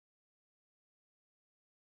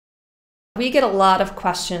We get a lot of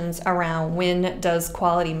questions around when does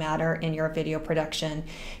quality matter in your video production.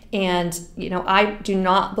 And I do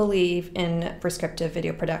not believe in prescriptive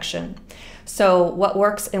video production. So what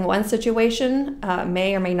works in one situation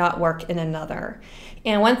may or may not work in another.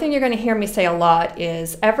 And one thing you're going to hear me say a lot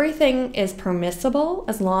is everything is permissible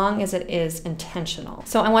as long as it is intentional.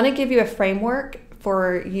 So I want to give you a framework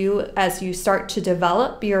for you as you start to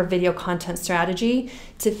develop your video content strategy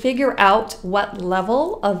to figure out what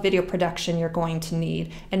level of video production you're going to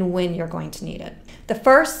need and when you're going to need it. The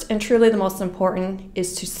first and truly the most important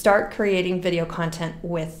is to start creating video content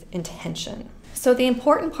with intention. So the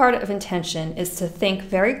important part of intention is to think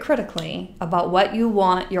very critically about what you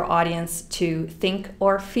want your audience to think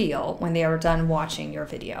or feel when they are done watching your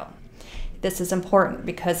video. This is important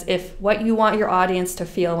because if what you want your audience to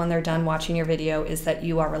feel when they're done watching your video is that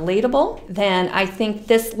you are relatable, then I think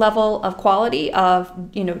this level of quality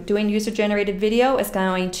of doing user-generated video is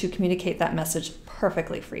going to communicate that message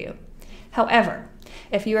perfectly for you. However,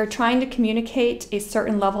 if you are trying to communicate a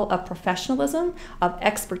certain level of professionalism, of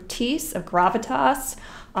expertise, of gravitas,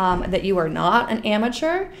 that you are not an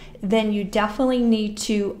amateur, then you definitely need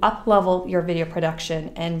to up-level your video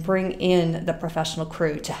production and bring in the professional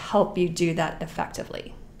crew to help you do that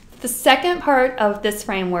effectively. The second part of this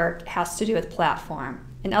framework has to do with platform.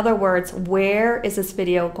 In other words, where is this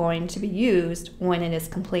video going to be used when it is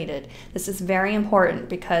completed? This is very important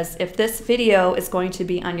because if this video is going to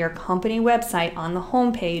be on your company website on the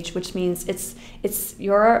homepage, which means it's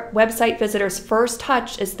your website visitors' first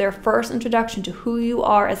touch, is their first introduction to who you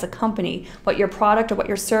are as a company, what your product or what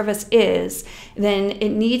your service is, then it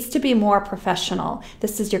needs to be more professional.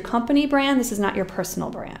 This is your company brand, this is not your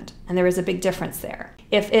personal brand. And there is a big difference there.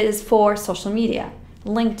 If it is for social media,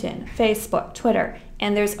 LinkedIn, Facebook, Twitter,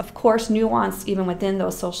 and there's of course nuance even within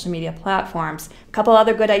those social media platforms. A couple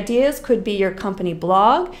other good ideas could be your company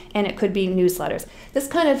blog, and it could be newsletters. This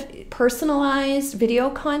kind of personalized video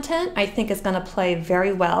content I think is going to play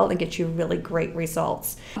very well and get you really great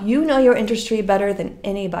results. You know your industry better than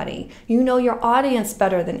anybody. You know your audience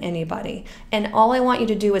better than anybody. And all I want you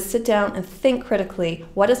to do is sit down and think critically,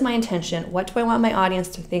 what is my intention? What do I want my audience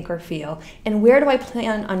to think or feel? And where do I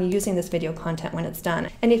plan on using this video content when it's done?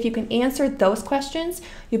 And if you can answer those questions,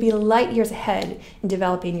 you'll be light years ahead in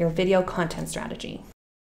developing your video content strategy.